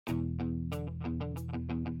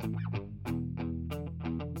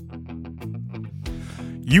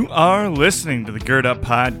You are listening to the Gird Up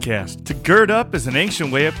Podcast. To gird up is an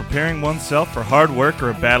ancient way of preparing oneself for hard work or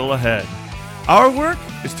a battle ahead. Our work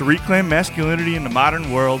is to reclaim masculinity in the modern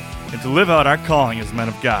world and to live out our calling as men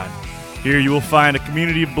of God. Here you will find a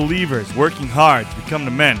community of believers working hard to become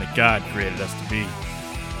the men that God created us to be.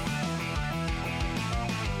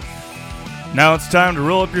 Now it's time to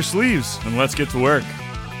roll up your sleeves and let's get to work.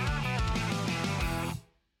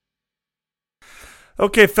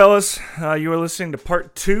 Okay, fellas, you are listening to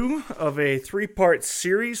part 2 of a 3-part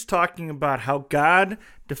series talking about how God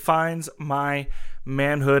defines my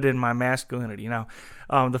manhood and my masculinity. Now,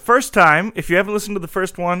 the first time, if you haven't listened to the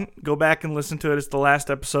first one, go back and listen to it. It's the last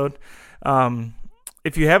episode.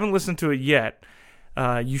 If you haven't listened to it yet,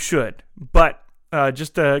 you should. But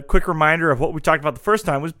just a quick reminder of what we talked about the first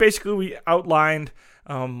time was basically we outlined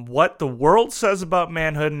what the world says about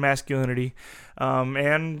manhood and masculinity,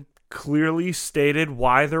 and clearly stated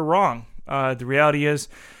why they're wrong. The reality is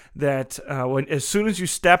that as soon as you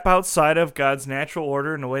step outside of God's natural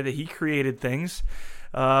order and the way that He created things,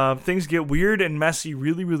 things get weird and messy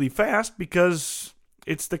really, really fast because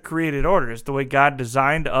it's the created order. It's the way God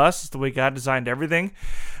designed us. It's the way God designed everything.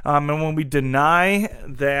 And when we deny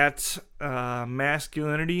that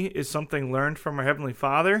masculinity is something learned from our Heavenly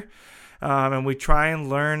Father, and we try and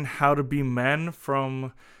learn how to be men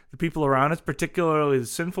from the people around us, particularly the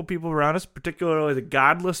sinful people around us, particularly the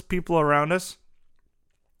godless people around us,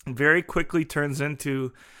 very quickly turns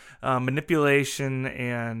into manipulation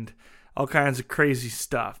and all kinds of crazy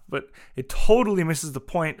stuff. But it totally misses the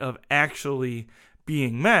point of actually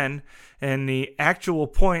being men, and the actual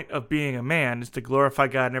point of being a man is to glorify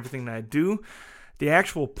God in everything that I do. The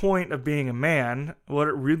actual point of being a man, what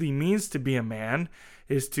it really means to be a man,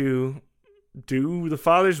 is to do the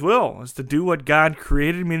Father's will, is to do what God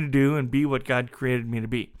created me to do and be what God created me to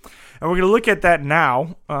be. And we're going to look at that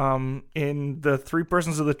now in the three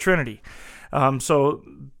persons of the Trinity. So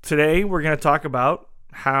today we're going to talk about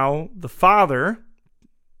how the Father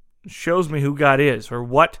shows me who God is, or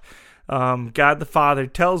what God the Father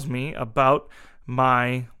tells me about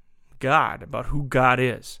my God, about who God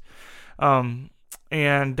is.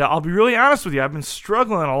 And I'll be really honest with you, I've been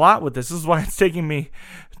struggling a lot with this. This is why it's taking me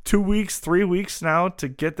 2 weeks, 3 weeks now to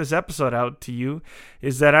get this episode out to you,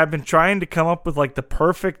 is that I've been trying to come up with like the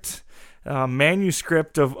perfect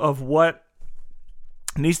manuscript of what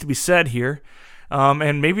needs to be said here.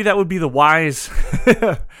 And maybe that would be the wise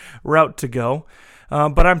route to go.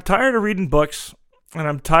 But I'm tired of reading books, and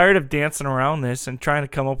I'm tired of dancing around this and trying to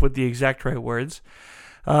come up with the exact right words.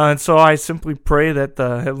 And so I simply pray that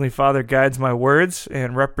the Heavenly Father guides my words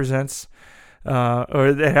and represents,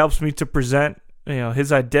 or that helps me to present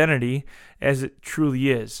His identity as it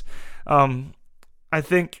truly is. I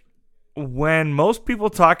think when most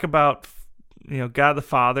people talk about, God the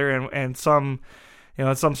Father, and some,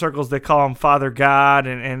 in some circles they call Him Father God,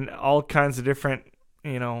 and all kinds of different,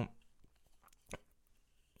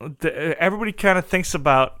 everybody kind of thinks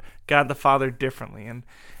about God the Father differently.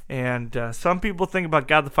 And some people think about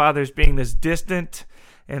God the Father as being this distant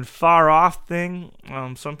and far off thing.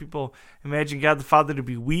 Some people imagine God the Father to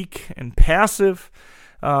be weak and passive.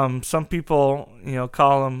 Some people,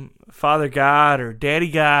 call Him Father God or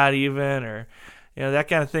Daddy God even, or that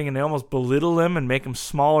kind of thing, and they almost belittle Him and make Him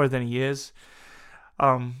smaller than He is.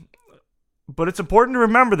 But it's important to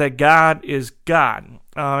remember that God is God.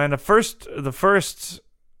 And the first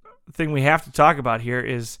thing we have to talk about here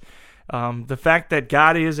is the fact that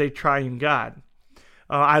God is a triune God.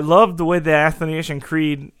 I love the way the Athanasian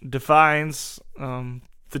Creed defines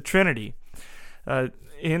the Trinity.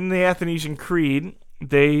 In the Athanasian Creed,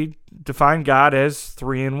 they define God as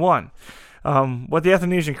 3 in 1. What the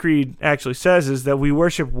Athanasian Creed actually says is that we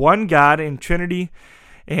worship one God in Trinity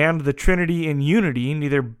and the Trinity in unity,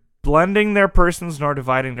 neither blending their persons nor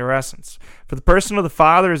dividing their essence. For the person of the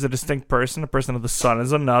Father is a distinct person, the person of the Son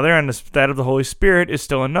is another, and that of the Holy Spirit is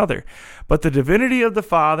still another. But the divinity of the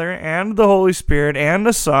Father and the Holy Spirit and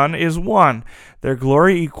the Son is one, their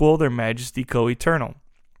glory equal, their majesty co-eternal.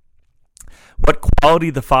 What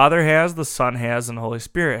quality the Father has, the Son has, and the Holy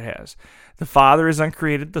Spirit has. The Father is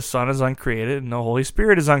uncreated, the Son is uncreated, and the Holy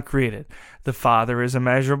Spirit is uncreated. The Father is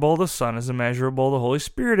immeasurable, the Son is immeasurable, the Holy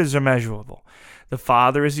Spirit is immeasurable. The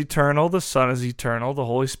Father is eternal, the Son is eternal, the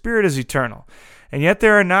Holy Spirit is eternal. And yet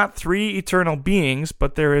there are not 3 eternal beings,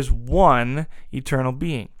 but there is one eternal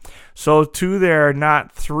being. So too there are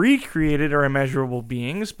not 3 created or immeasurable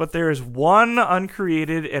beings, but there is one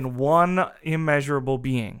uncreated and one immeasurable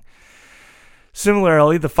being.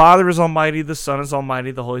 Similarly, the Father is almighty, the Son is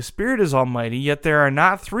almighty, the Holy Spirit is almighty, yet there are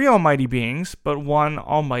not 3 almighty beings, but one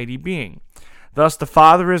almighty being. Thus the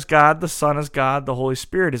Father is God, the Son is God, the Holy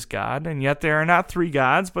Spirit is God, and yet there are not three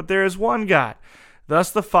gods, but there is one God. Thus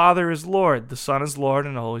the Father is Lord, the Son is Lord,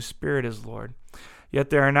 and the Holy Spirit is Lord. Yet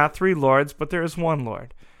there are not three Lords, but there is one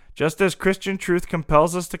Lord. Just as Christian truth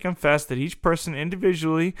compels us to confess that each person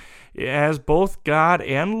individually has both God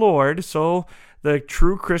and Lord, so the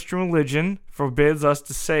true Christian religion forbids us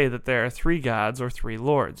to say that there are three gods or three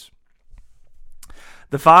Lords.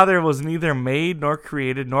 The Father was neither made nor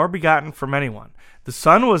created nor begotten from anyone. The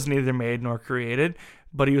Son was neither made nor created,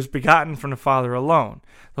 but he was begotten from the Father alone.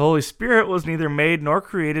 The Holy Spirit was neither made nor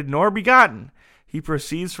created nor begotten. He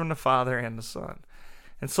proceeds from the Father and the Son.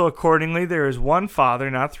 And so accordingly, there is one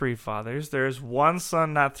Father, not three fathers. There is one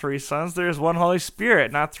Son, not three sons. There is one Holy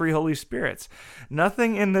Spirit, not three Holy Spirits.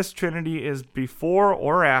 Nothing in this Trinity is before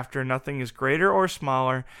or after. Nothing is greater or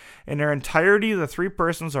smaller. In their entirety, the three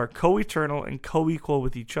persons are co-eternal and co-equal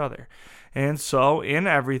with each other. And so, in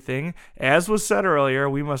everything, as was said earlier,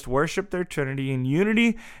 we must worship their Trinity in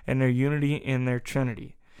unity and their unity in their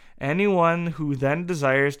Trinity. Anyone who then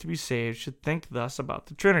desires to be saved should think thus about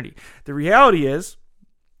the Trinity. The reality is,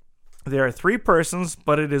 there are three persons,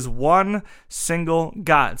 but it is one single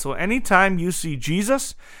God. So anytime you see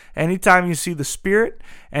Jesus, anytime you see the Spirit,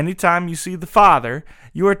 anytime you see the Father,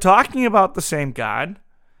 you are talking about the same God,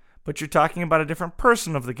 but you're talking about a different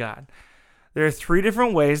person of the God. There are three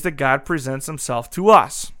different ways that God presents himself to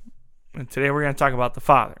us. And today we're going to talk about the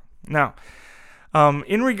Father. Now,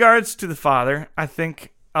 in regards to the Father, I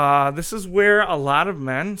think this is where a lot of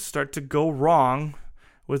men start to go wrong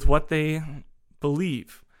with what they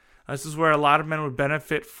believe. This is where a lot of men would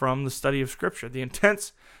benefit from the study of Scripture, the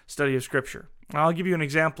intense study of Scripture. I'll give you an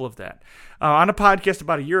example of that. On a podcast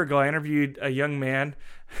about a year ago, I interviewed a young man.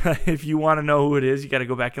 If you want to know who it is, you got to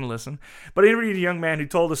go back and listen. But I interviewed a young man who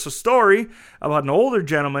told us a story about an older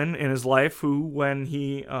gentleman in his life who, when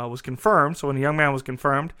he was confirmed, so when the young man was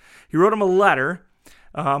confirmed, he wrote him a letter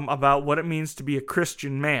about what it means to be a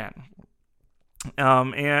Christian man.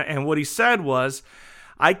 And what he said was,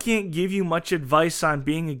 I can't give you much advice on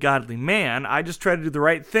being a godly man. I just try to do the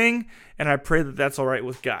right thing, and I pray that that's all right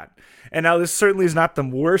with God. And now this certainly is not the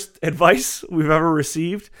worst advice we've ever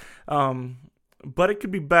received, but it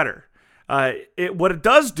could be better. What it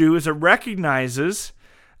does do is it recognizes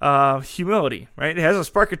humility, right? It has a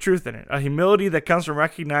spark of truth in it, a humility that comes from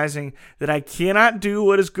recognizing that I cannot do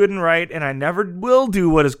what is good and right, and I never will do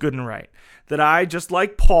what is good and right. That I, just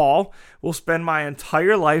like Paul, will spend my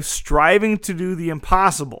entire life striving to do the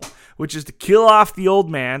impossible, which is to kill off the old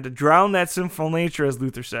man, to drown that sinful nature, as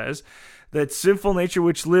Luther says, that sinful nature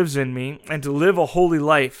which lives in me, and to live a holy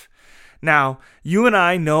life. Now, you and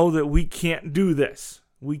I know that we can't do this.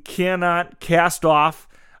 We cannot cast off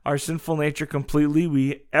our sinful nature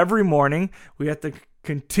completely. Every morning, we have to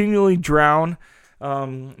continually drown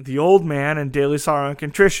the old man in daily sorrow and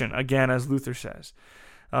contrition, again, as Luther says.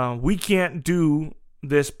 We can't do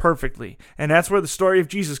this perfectly. And that's where the story of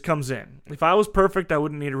Jesus comes in. If I was perfect, I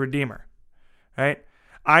wouldn't need a redeemer. Right?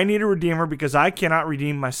 I need a redeemer because I cannot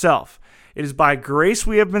redeem myself. It is by grace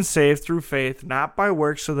we have been saved through faith, not by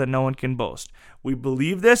works, so that no one can boast. We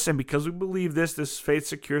believe this, and because we believe this faith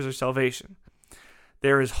secures our salvation.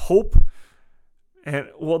 There is hope, and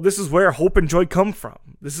this is where hope and joy come from.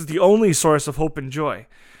 This is the only source of hope and joy.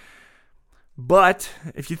 But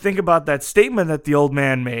if you think about that statement that the old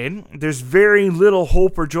man made, there's very little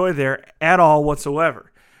hope or joy there at all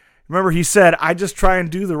whatsoever. Remember, he said, I just try and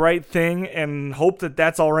do the right thing and hope that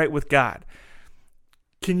that's all right with God.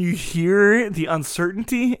 Can you hear the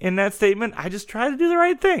uncertainty in that statement? I just try to do the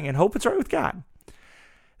right thing and hope it's right with God.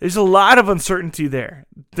 There's a lot of uncertainty there.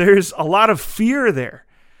 There's a lot of fear there.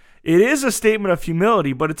 It is a statement of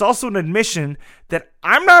humility, but it's also an admission that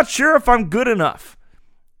I'm not sure if I'm good enough.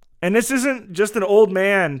 And this isn't just an old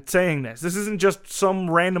man saying this. This isn't just some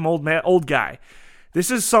random old guy.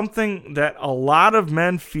 This is something that a lot of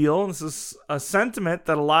men feel. This is a sentiment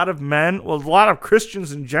that a lot of men, a lot of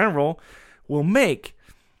Christians in general, will make.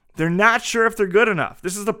 They're not sure if they're good enough.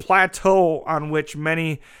 This is the plateau on which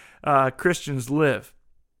many Christians live.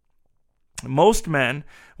 Most men,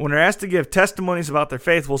 when they're asked to give testimonies about their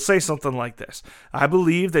faith, will say something like this. I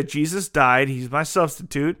believe that Jesus died, he's my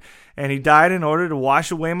substitute, and he died in order to wash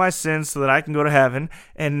away my sins so that I can go to heaven.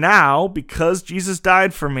 And now, because Jesus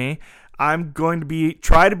died for me, I'm going to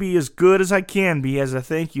try to be as good as I can be as a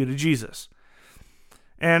thank you to Jesus.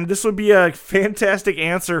 And this would be a fantastic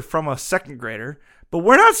answer from a second grader, but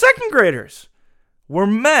we're not second graders. We're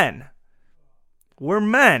men. We're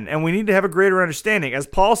men, and we need to have a greater understanding. As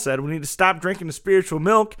Paul said, we need to stop drinking the spiritual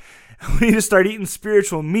milk, and we need to start eating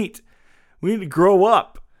spiritual meat. We need to grow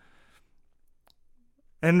up.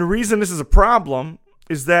 And the reason this is a problem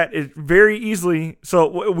is that it very easily.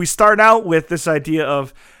 So we start out with this idea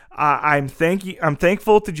of I'm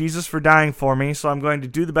thankful to Jesus for dying for me, so I'm going to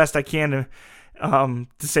do the best I can to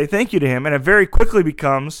say thank you to him, and it very quickly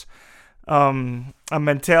becomes a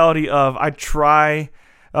mentality of I try.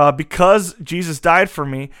 Because Jesus died for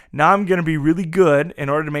me, now I'm going to be really good in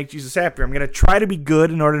order to make Jesus happy. I'm going to try to be good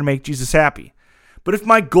in order to make Jesus happy. But if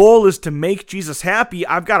my goal is to make Jesus happy,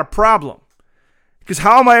 I've got a problem. Because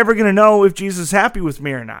how am I ever going to know if Jesus is happy with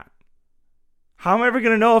me or not? How am I ever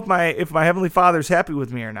going to know if my Heavenly Father is happy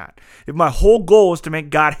with me or not? If my whole goal is to make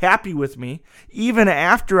God happy with me, even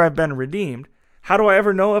after I've been redeemed, how do I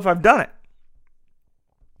ever know if I've done it?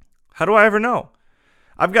 How do I ever know?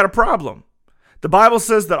 I've got a problem. The Bible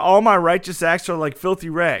says that all my righteous acts are like filthy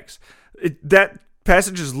rags. That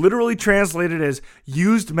passage is literally translated as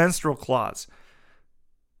used menstrual cloths.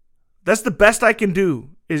 That's the best I can do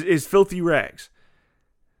is filthy rags.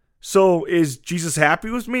 So is Jesus happy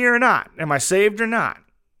with me or not? Am I saved or not?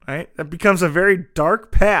 Right? That becomes a very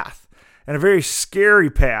dark path and a very scary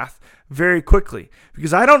path very quickly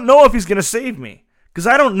because I don't know if he's going to save me because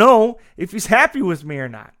I don't know if he's happy with me or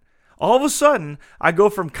not. All of a sudden, I go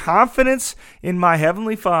from confidence in my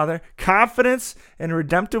Heavenly Father, confidence in the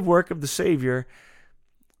redemptive work of the Savior,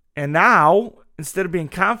 and now, instead of being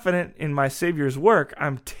confident in my Savior's work,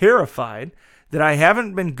 I'm terrified that I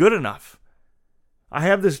haven't been good enough. I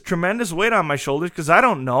have this tremendous weight on my shoulders because I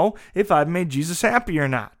don't know if I've made Jesus happy or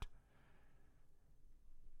not.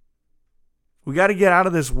 We got to get out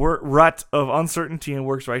of this rut of uncertainty and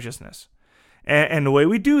works righteousness. And the way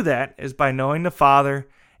we do that is by knowing the Father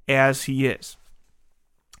as he is.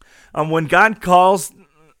 When God calls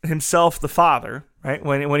himself the Father, right?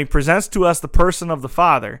 When he presents to us the person of the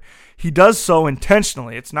Father, he does so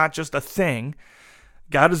intentionally. It's not just a thing.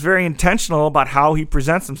 God is very intentional about how he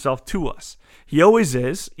presents himself to us. He always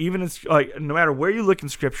is. Even no matter where you look in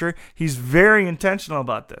Scripture, he's very intentional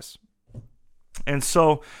about this. And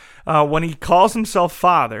so when he calls himself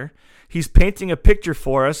Father, he's painting a picture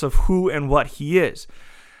for us of who and what he is.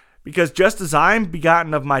 Because just as I'm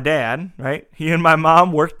begotten of my dad, right? He and my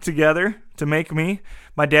mom worked together to make me.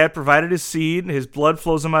 My dad provided his seed. His blood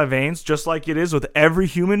flows in my veins, just like it is with every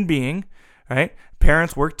human being, right?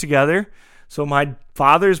 Parents work together. So my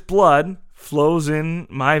father's blood flows in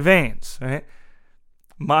my veins, right?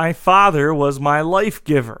 My father was my life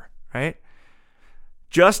giver, right?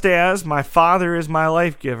 Just as my Father is my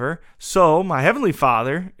life giver, so my Heavenly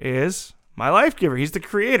Father is my life giver. He's the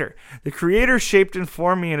creator. The creator shaped and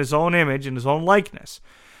formed me in his own image, in his own likeness.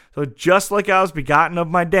 So just like I was begotten of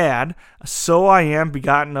my dad, so I am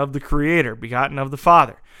begotten of the creator, begotten of the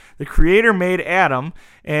Father. The creator made Adam,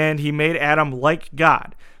 and he made Adam like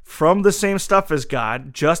God, from the same stuff as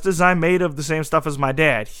God, just as I'm made of the same stuff as my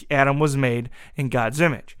dad. Adam was made in God's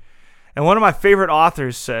image. And one of my favorite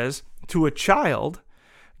authors says, to a child,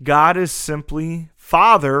 God is simply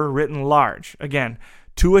Father written large. Again,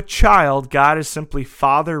 to a child, God is simply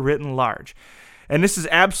Father written large. And this is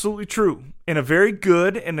absolutely true. In a very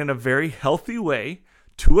good and in a very healthy way,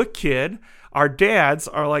 to a kid, our dads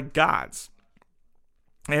are like gods.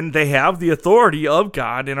 And they have the authority of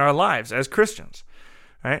God in our lives as Christians,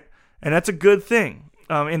 right? And that's a good thing.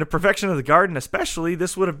 In the perfection of the garden especially,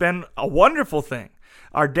 this would have been a wonderful thing.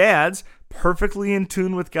 Our dads, perfectly in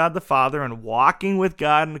tune with God the Father and walking with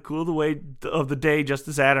God in the cool of the day, just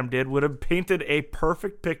as Adam did, would have painted a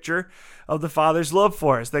perfect picture of the Father's love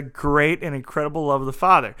for us, that great and incredible love of the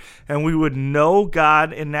Father. And we would know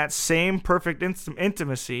God in that same perfect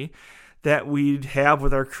intimacy that we'd have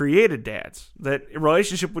with our created dads. That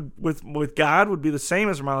relationship with God would be the same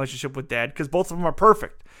as my relationship with Dad, because both of them are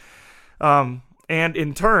perfect. And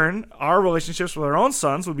in turn, our relationships with our own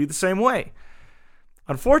sons would be the same way.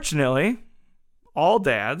 Unfortunately, all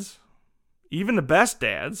dads, even the best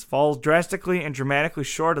dads, fall drastically and dramatically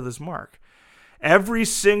short of this mark. Every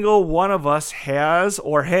single one of us has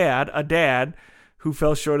or had a dad who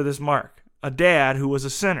fell short of this mark. A dad who was a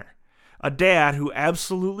sinner. A dad who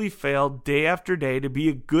absolutely failed day after day to be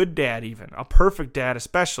a good dad even, a perfect dad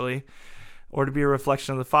especially, or to be a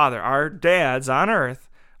reflection of the Father. Our dads on earth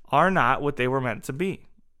are not what they were meant to be,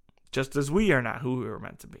 just as we are not who we were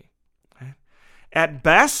meant to be. At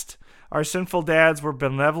best, our sinful dads were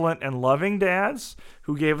benevolent and loving dads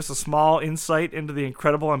who gave us a small insight into the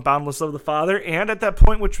incredible and boundless love of the Father. And at that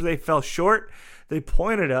point which they fell short, they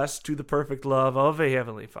pointed us to the perfect love of a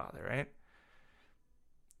Heavenly Father, right?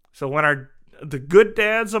 So when the good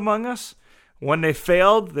dads among us, when they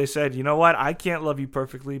failed, they said, you know what? I can't love you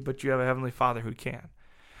perfectly, but you have a Heavenly Father who can.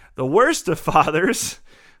 The worst of fathers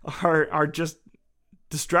are just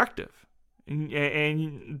destructive.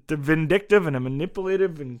 And the vindictive and the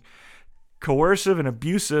manipulative and coercive and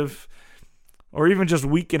abusive, or even just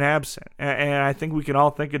weak and absent. And I think we can all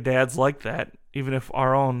think of dads like that, even if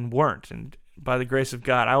our own weren't. And by the grace of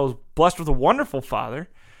God, I was blessed with a wonderful father,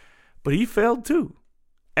 but he failed too.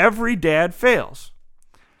 Every dad fails.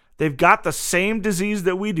 They've got the same disease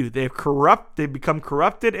that we do. They've become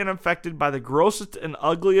corrupted and infected by the grossest and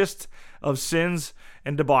ugliest of sins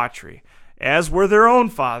and debauchery, as were their own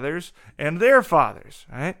fathers and their fathers,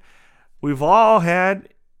 right? We've all had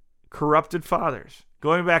corrupted fathers,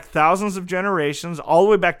 going back thousands of generations, all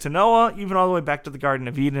the way back to Noah, even all the way back to the Garden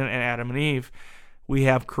of Eden and Adam and Eve. We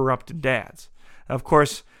have corrupted dads. Of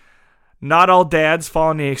course, not all dads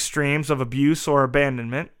fall in the extremes of abuse or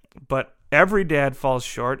abandonment, but every dad falls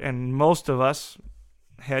short, and most of us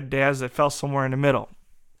had dads that fell somewhere in the middle.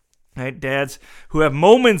 Right? Dads who have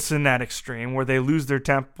moments in that extreme where they lose their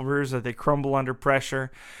tempers, or they crumble under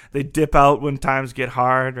pressure, they dip out when times get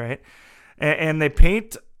hard, right? And they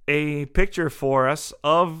paint a picture for us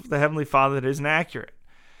of the Heavenly Father that isn't accurate.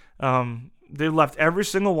 They left every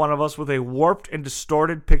single one of us with a warped and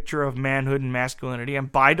distorted picture of manhood and masculinity,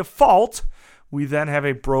 and by default, we then have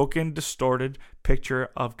a broken, distorted picture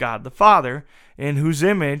of God the Father, in whose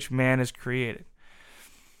image man is created.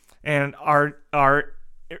 And our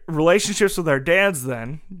relationships with our dads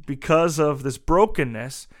then, because of this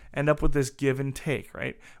brokenness, end up with this give and take,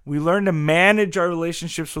 right? We learn to manage our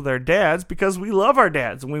relationships with our dads because we love our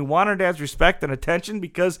dads, and we want our dads' respect and attention,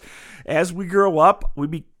 because as we grow up,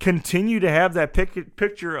 we continue to have that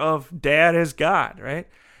picture of dad as God, right?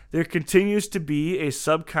 There continues to be a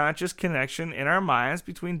subconscious connection in our minds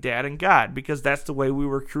between dad and God, because that's the way we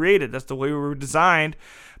were created. That's the way we were designed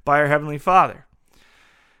by our Heavenly Father.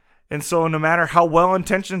 And so no matter how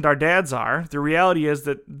well-intentioned our dads are, the reality is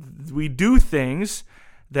that we do things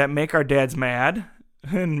that make our dads mad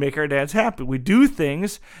and make our dads happy. We do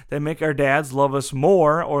things that make our dads love us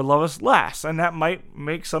more or love us less, and that might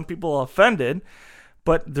make some people offended.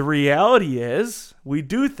 But the reality is, we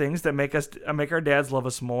do things that make our dads love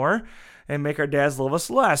us more and make our dads love us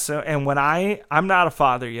less. And when I'm not a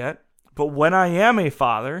father yet, but when I am a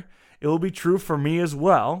father, it will be true for me as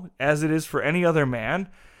well as it is for any other man.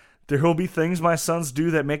 There will be things my sons do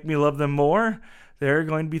that make me love them more. There are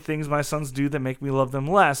going to be things my sons do that make me love them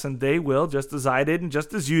less. And they will, just as I did and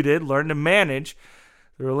just as you did, learn to manage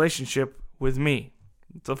the relationship with me.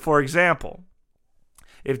 So, for example,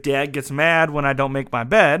 if dad gets mad when I don't make my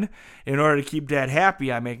bed, in order to keep dad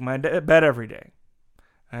happy, I make my bed every day.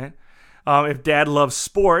 Right? If dad loves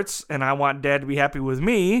sports and I want dad to be happy with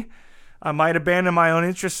me, I might abandon my own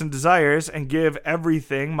interests and desires and give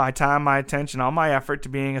everything, my time, my attention, all my effort to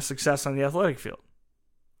being a success on the athletic field.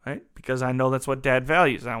 Right? Because I know that's what dad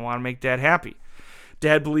values, and I want to make dad happy.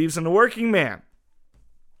 Dad believes in the working man,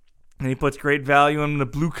 and he puts great value in the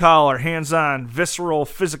blue-collar, hands-on, visceral,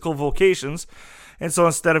 physical vocations. And so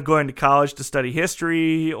instead of going to college to study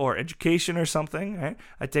history or education or something, right,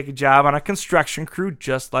 I take a job on a construction crew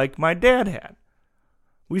just like my dad had.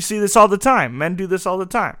 We see this all the time. Men do this all the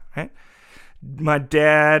time, right? My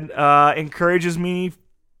dad encourages me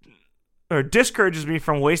or discourages me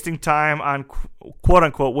from wasting time on,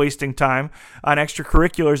 quote-unquote, wasting time on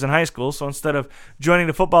extracurriculars in high school. So instead of joining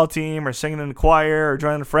the football team or singing in the choir or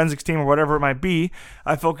joining the forensics team or whatever it might be,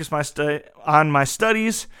 I focus on my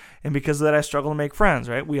studies, and because of that, I struggle to make friends,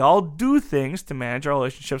 right? We all do things to manage our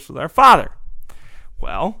relationships with our father.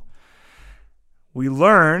 Well, we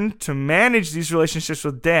learn to manage these relationships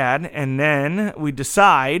with dad, and then we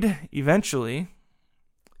decide eventually.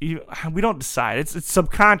 We don't decide. It's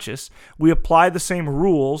subconscious. We apply the same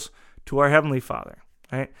rules to our Heavenly Father,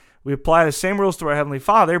 right? We apply the same rules to our Heavenly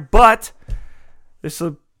Father, but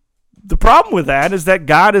the problem with that is that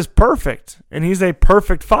God is perfect, and He's a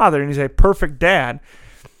perfect Father, and He's a perfect Dad,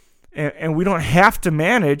 and we don't have to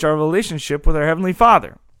manage our relationship with our Heavenly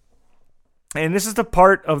Father. And this is the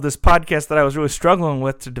part of this podcast that I was really struggling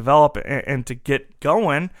with to develop and to get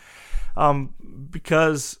going,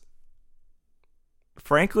 because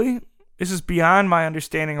frankly, this is beyond my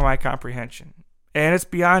understanding or my comprehension. And it's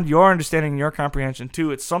beyond your understanding and your comprehension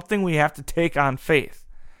too. It's something we have to take on faith.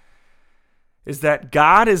 Is that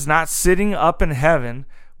God is not sitting up in heaven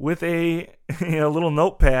with a little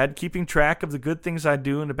notepad keeping track of the good things I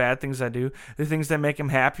do and the bad things I do, the things that make Him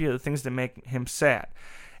happy or the things that make Him sad.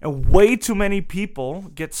 And way too many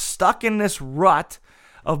people get stuck in this rut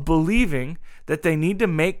of believing that they need to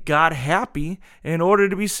make God happy in order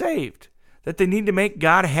to be saved. That they need to make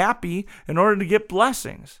God happy in order to get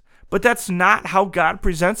blessings. But that's not how God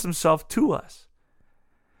presents Himself to us.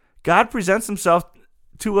 God presents Himself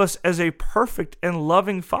to us as a perfect and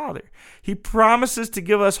loving Father. He promises to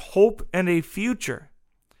give us hope and a future.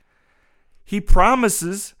 He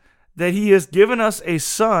promises that he has given us a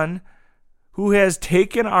son who has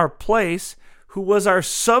taken our place, who was our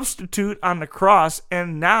substitute on the cross,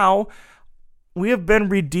 and now we have been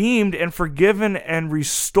redeemed and forgiven and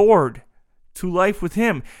restored to life with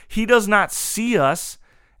him. He does not see us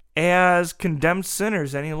as condemned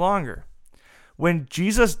sinners any longer. When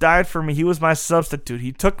Jesus died for me, he was my substitute.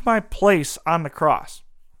 He took my place on the cross.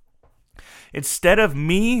 Instead of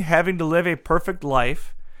me having to live a perfect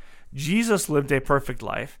life, Jesus lived a perfect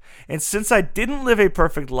life. And since I didn't live a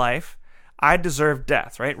perfect life, I deserve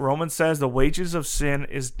death, right? Romans says the wages of sin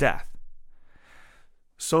is death.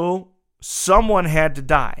 So someone had to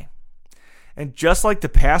die. And just like the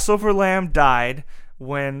Passover lamb died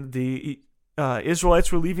when the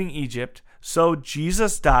Israelites were leaving Egypt, so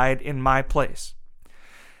Jesus died in my place.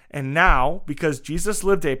 And now, because Jesus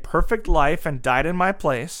lived a perfect life and died in my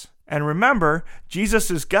place, and remember, Jesus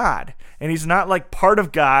is God, and he's not like part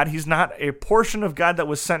of God. He's not a portion of God that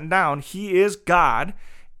was sent down. He is God,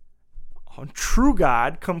 true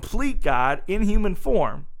God, complete God in human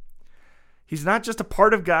form. He's not just a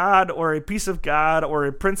part of God or a piece of God or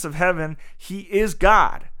a prince of heaven. He is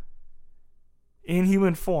God in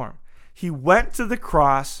human form. He went to the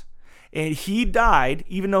cross and he died,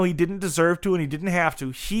 even though he didn't deserve to and he didn't have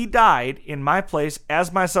to. He died in my place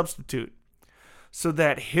as my substitute so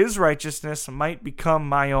that his righteousness might become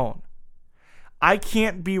my own. I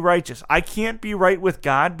can't be righteous. I can't be right with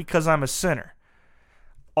God because I'm a sinner.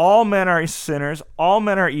 All men are sinners. All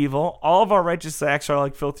men are evil. All of our righteous acts are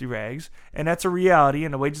like filthy rags. And that's a reality,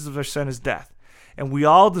 and the wages of our sin is death. And we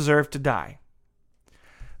all deserve to die.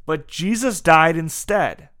 But Jesus died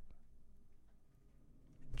instead.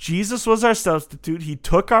 Jesus was our substitute. He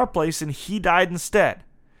took our place, and he died instead.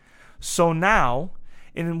 So now,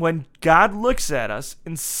 and when God looks at us,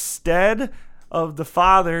 instead of the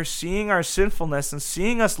Father seeing our sinfulness and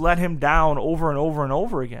seeing us let him down over and over and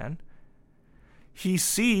over again, he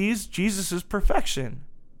sees Jesus' perfection.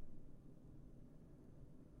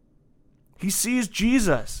 He sees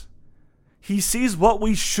Jesus. He sees what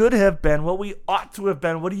we should have been, what we ought to have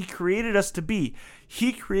been, what he created us to be.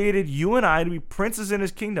 He created you and I to be princes in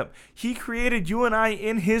his kingdom. He created you and I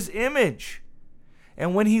in his image.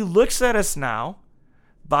 And when he looks at us now,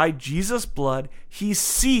 by Jesus' blood, he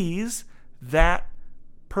sees that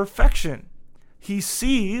perfection. He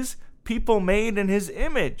sees people made in his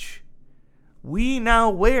image. We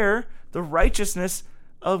now wear the righteousness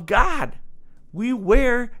of God. We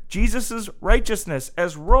wear Jesus' righteousness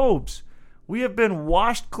as robes. We have been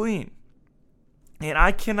washed clean. And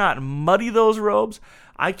I cannot muddy those robes.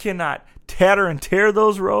 I cannot tatter and tear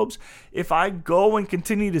those robes. If I go and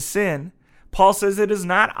continue to sin, Paul says it is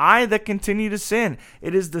not I that continue to sin.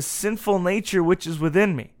 It is the sinful nature which is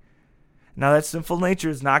within me. Now that sinful nature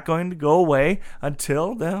is not going to go away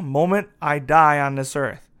until the moment I die on this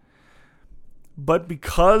earth. But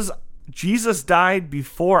because Jesus died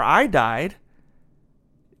before I died,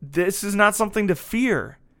 this is not something to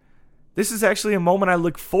fear. This is actually a moment I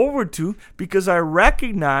look forward to because I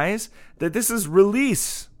recognize that this is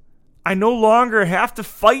release. I no longer have to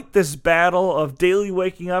fight this battle of daily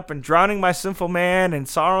waking up and drowning my sinful man and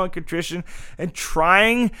sorrow and contrition and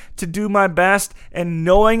trying to do my best and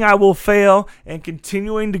knowing I will fail and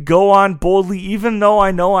continuing to go on boldly even though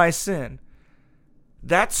I know I sin.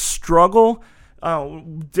 That struggle,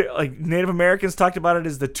 like Native Americans talked about it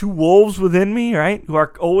as the two wolves within me, right, who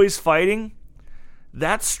are always fighting.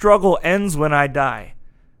 That struggle ends when I die.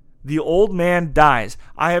 The old man dies.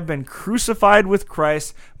 I have been crucified with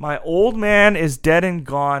Christ. My old man is dead and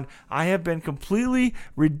gone. I have been completely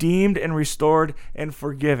redeemed and restored and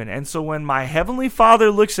forgiven. And so when my heavenly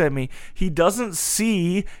Father looks at me, he doesn't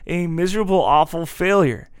see a miserable, awful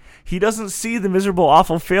failure. He doesn't see the miserable,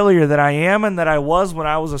 awful failure that I am and that I was when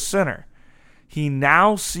I was a sinner. He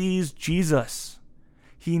now sees Jesus.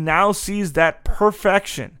 He now sees that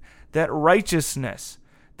perfection, that righteousness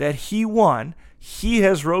that he won. He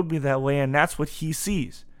has robed me that way, and that's what he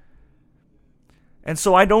sees. And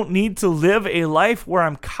so I don't need to live a life where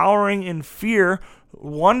I'm cowering in fear,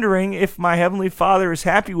 wondering if my Heavenly Father is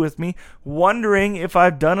happy with me, wondering if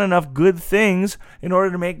I've done enough good things in order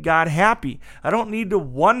to make God happy. I don't need to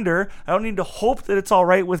wonder. I don't need to hope that it's all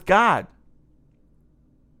right with God.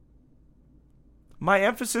 My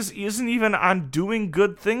emphasis isn't even on doing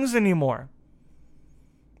good things anymore.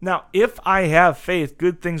 Now, if I have faith,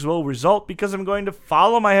 good things will result because I'm going to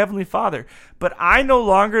follow my Heavenly Father. But I no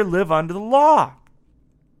longer live under the law.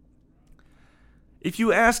 If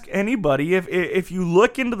you ask anybody, if you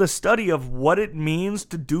look into the study of what it means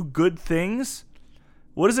to do good things,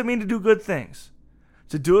 what does it mean to do good things?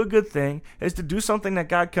 To do a good thing is to do something that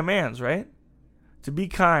God commands, right? To be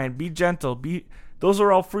kind, be gentle, Those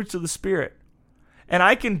are all fruits of the Spirit. And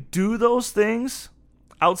I can do those things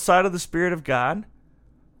outside of the Spirit of God,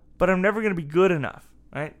 but I'm never going to be good enough,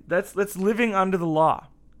 right? That's living under the law.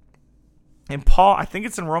 And Paul, I think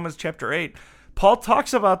it's in Romans chapter 8, Paul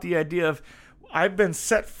talks about the idea of, I've been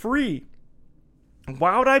set free.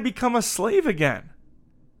 Why would I become a slave again?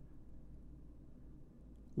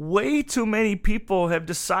 Way too many people have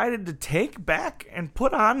decided to take back and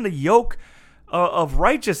put on the yoke of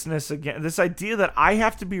righteousness again. This idea that I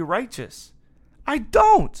have to be righteous. I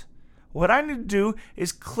don't. What I need to do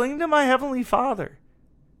is cling to my Heavenly Father.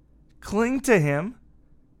 Cling to Him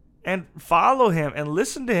and follow Him and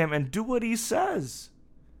listen to Him and do what He says.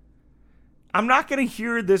 I'm not going to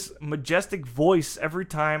hear this majestic voice every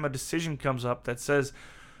time a decision comes up that says,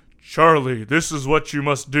 Charlie, this is what you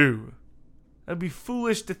must do. It'd be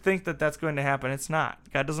foolish to think that that's going to happen. It's not.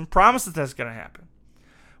 God doesn't promise that that's going to happen.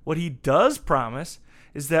 What He does promise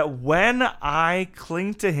is that when I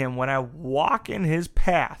cling to Him, when I walk in His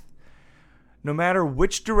path, no matter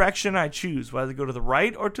which direction I choose, whether to go to the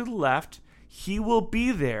right or to the left, He will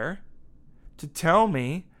be there to tell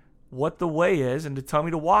me what the way is and to tell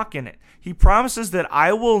me to walk in it. He promises that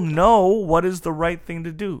I will know what is the right thing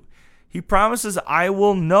to do. He promises I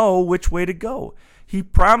will know which way to go. He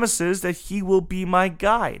promises that He will be my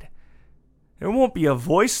guide. There won't be a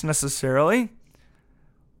voice necessarily,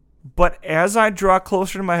 but as I draw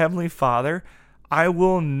closer to my Heavenly Father, I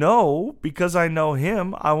will know, because I know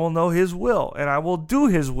Him, I will know His will, and I will do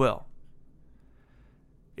His will.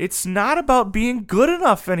 It's not about being good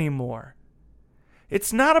enough anymore.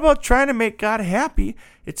 It's not about trying to make God happy.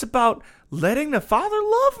 It's about letting the Father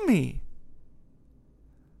love me.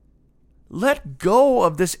 Let go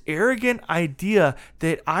of this arrogant idea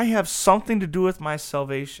that I have something to do with my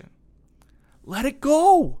salvation. Let it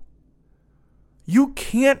go. You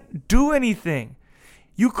can't do anything.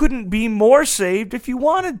 You couldn't be more saved if you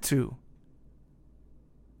wanted to.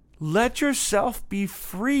 Let yourself be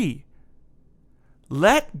free.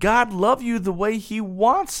 Let God love you the way He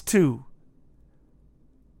wants to.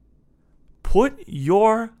 Put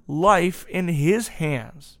your life in His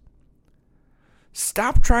hands.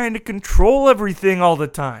 Stop trying to control everything all the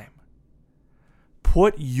time.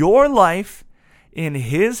 Put your life in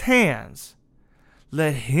His hands.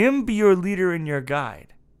 Let Him be your leader and your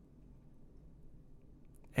guide.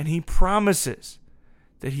 And He promises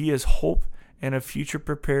that He has hope and a future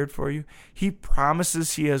prepared for you. He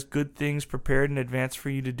promises He has good things prepared in advance for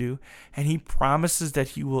you to do. And He promises that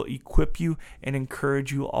He will equip you and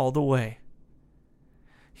encourage you all the way.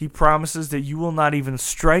 He promises that you will not even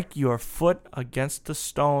strike your foot against the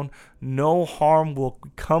stone. No harm will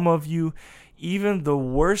come of you. Even the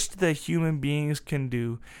worst that human beings can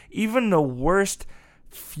do, even the worst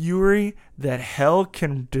fury that hell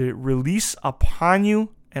can release upon you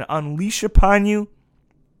and unleash upon you,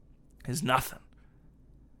 is nothing.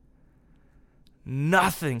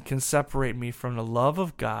 Nothing can separate me from the love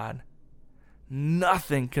of God.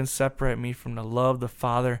 Nothing can separate me from the love the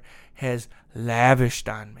Father has lavished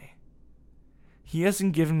on me. He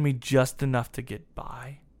hasn't given me just enough to get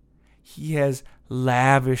by. He has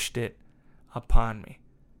lavished it upon me.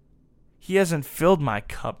 He hasn't filled my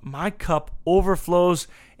cup. My cup overflows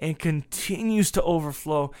and continues to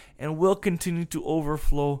overflow and will continue to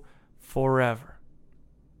overflow forever.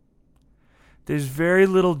 There's very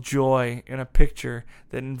little joy in a picture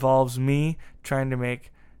that involves me trying to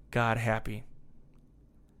make God happy.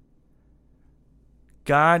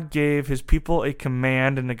 God gave His people a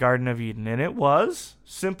command in the Garden of Eden, and it was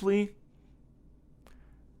simply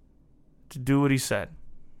to do what He said.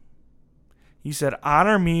 He said,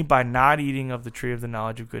 honor me by not eating of the tree of the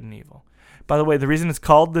knowledge of good and evil. By the way, the reason it's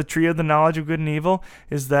called the tree of the knowledge of good and evil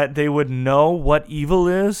is that they would know what evil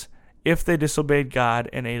is if they disobeyed God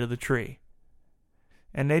and ate of the tree.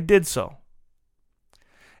 And they did so.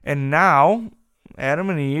 And now, Adam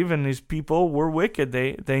and Eve and these people were wicked.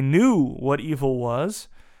 They knew what evil was.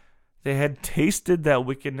 They had tasted that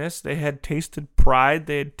wickedness. They had tasted pride.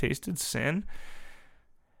 They had tasted sin.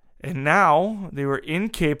 And now they were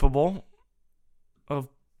incapable of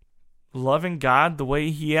loving God the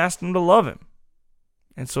way He asked them to love Him.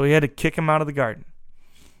 And so He had to kick them out of the garden.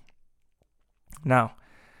 Now,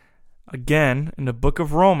 again, in the book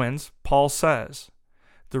of Romans, Paul says,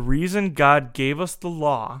 the reason God gave us the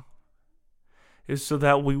law is so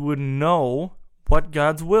that we would know what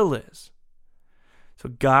God's will is. So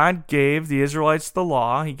God gave the Israelites the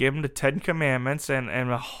law. He gave them the 10 Commandments and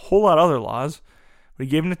a whole lot of other laws. But He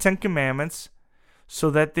gave them the 10 Commandments so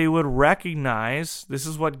that they would recognize this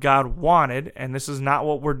is what God wanted and this is not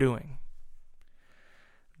what we're doing.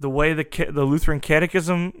 The way the Lutheran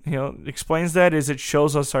Catechism explains that is it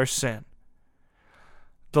shows us our sin.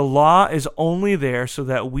 The law is only there so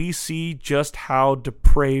that we see just how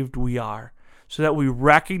depraved we are, so that we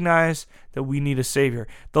recognize that we need a Savior.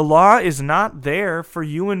 The law is not there for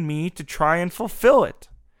you and me to try and fulfill it.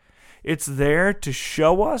 It's there to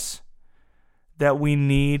show us that we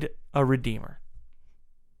need a Redeemer.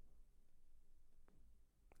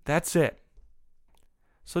 That's it.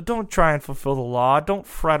 So don't try and fulfill the law. Don't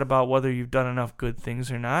fret about whether you've done enough good things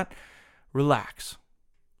or not. Relax.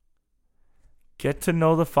 Get to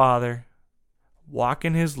know the Father, walk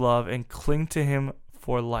in His love, and cling to Him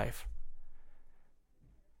for life.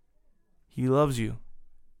 He loves you.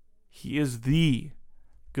 He is the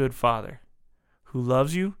good Father who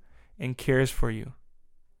loves you and cares for you.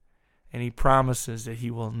 And He promises that He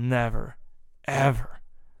will never, ever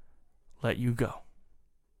let you go.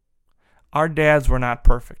 Our dads were not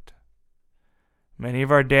perfect. Many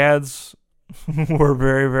of our dads were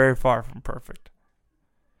very, very far from perfect.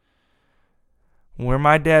 Where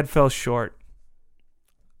my dad fell short,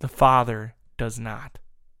 the Father does not.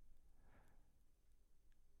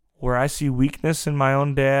 Where I see weakness in my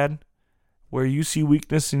own dad, where you see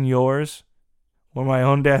weakness in yours, where my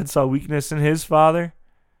own dad saw weakness in his father,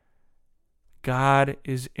 God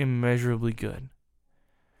is immeasurably good.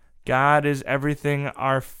 God is everything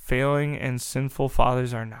our failing and sinful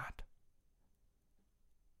fathers are not.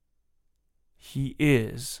 He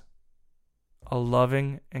is a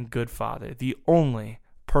loving and good Father, the only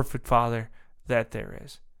perfect Father that there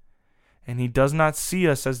is. And He does not see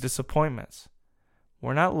us as disappointments.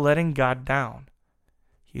 We're not letting God down.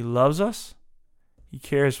 He loves us. He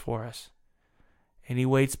cares for us. And He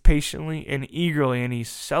waits patiently and eagerly, and He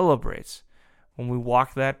celebrates when we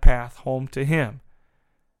walk that path home to Him.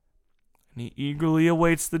 And He eagerly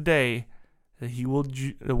awaits the day that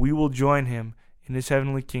we will join Him in His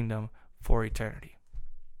heavenly kingdom for eternity.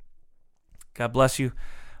 God bless you.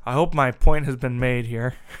 I hope my point has been made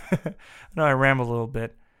here. I know I rambled a little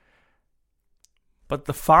bit. But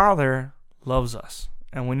the Father loves us.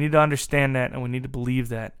 And we need to understand that, and we need to believe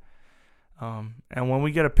that. And when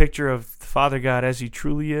we get a picture of Father God as He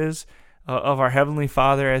truly is, of our Heavenly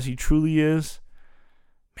Father as He truly is,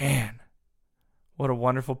 man, what a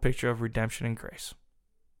wonderful picture of redemption and grace.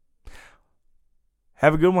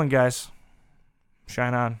 Have a good one, guys.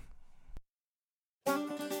 Shine on.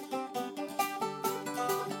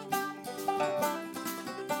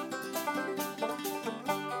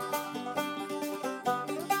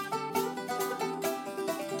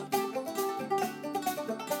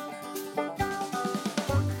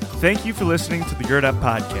 Thank you for listening to the Gird Up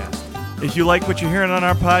Podcast. If you like what you're hearing on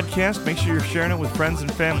our podcast, make sure you're sharing it with friends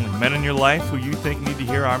and family, men in your life who you think need to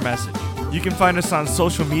hear our message. You can find us on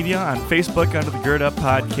social media, on Facebook under the Gird Up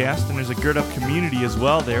Podcast, and there's a Gird Up community as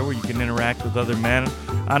well there where you can interact with other men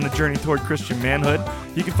on the journey toward Christian manhood.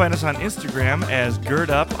 You can find us on Instagram as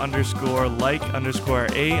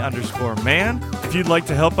girdup_like_a_man. If you'd like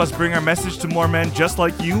to help us bring our message to more men just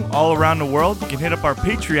like you all around the world, you can hit up our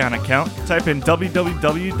Patreon account. Type in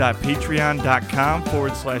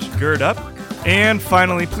www.patreon.com/girdup. And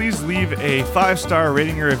finally, please leave a 5-star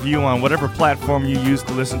rating or review on whatever platform you use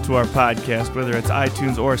to listen to our podcast, whether it's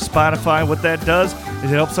iTunes or Spotify. What that does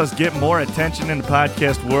is it helps us get more attention in the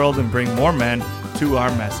podcast world and bring more men to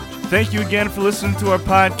our message. Thank you again for listening to our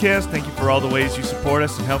podcast. Thank you for all the ways you support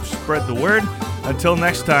us and help spread the word. Until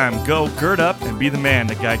next time, go gird up and be the man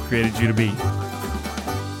that God created you to be.